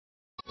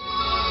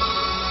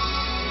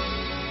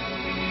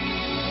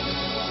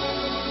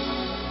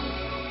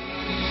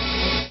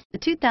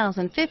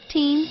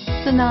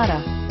2015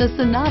 Sonata. The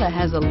Sonata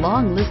has a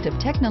long list of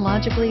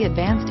technologically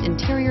advanced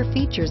interior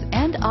features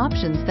and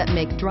options that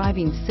make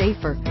driving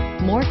safer,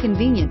 more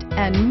convenient,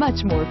 and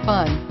much more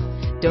fun.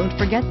 Don't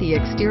forget the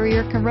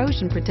exterior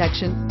corrosion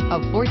protection, a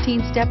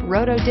 14-step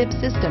roto-dip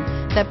system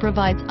that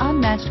provides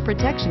unmatched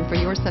protection for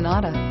your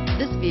Sonata.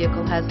 This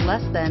vehicle has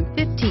less than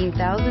 15,000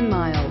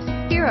 miles.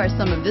 Here are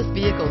some of this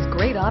vehicle's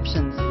great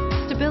options: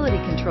 stability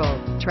control,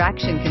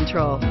 traction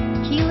control,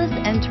 keyless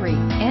entry,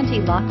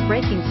 anti-lock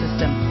braking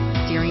system,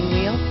 steering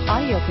wheel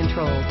audio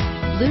controls,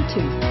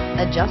 Bluetooth,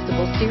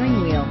 adjustable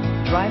steering wheel,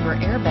 driver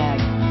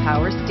airbag,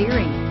 power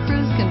steering,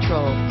 cruise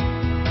control.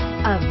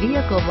 A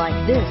vehicle like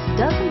this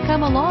doesn't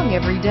come along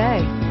every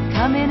day.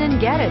 Come in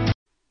and get it.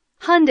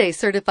 Hyundai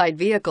certified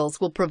vehicles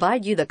will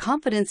provide you the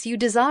confidence you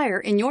desire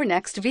in your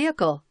next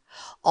vehicle.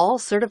 All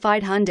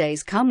certified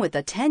Hyundais come with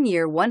a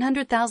 10-year,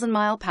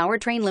 100,000-mile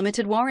powertrain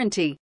limited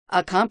warranty,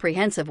 a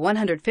comprehensive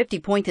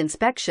 150-point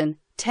inspection,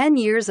 10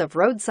 years of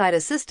roadside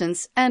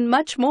assistance, and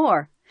much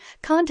more.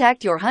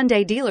 Contact your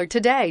Hyundai dealer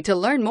today to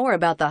learn more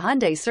about the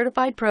Hyundai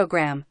Certified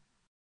Program.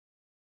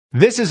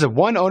 This is a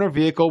one-owner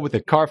vehicle with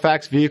a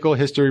Carfax Vehicle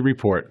History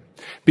Report.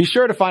 Be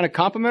sure to find a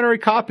complimentary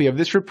copy of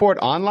this report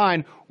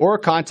online or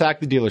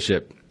contact the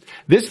dealership.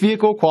 This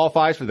vehicle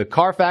qualifies for the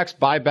Carfax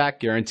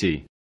Buyback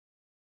Guarantee.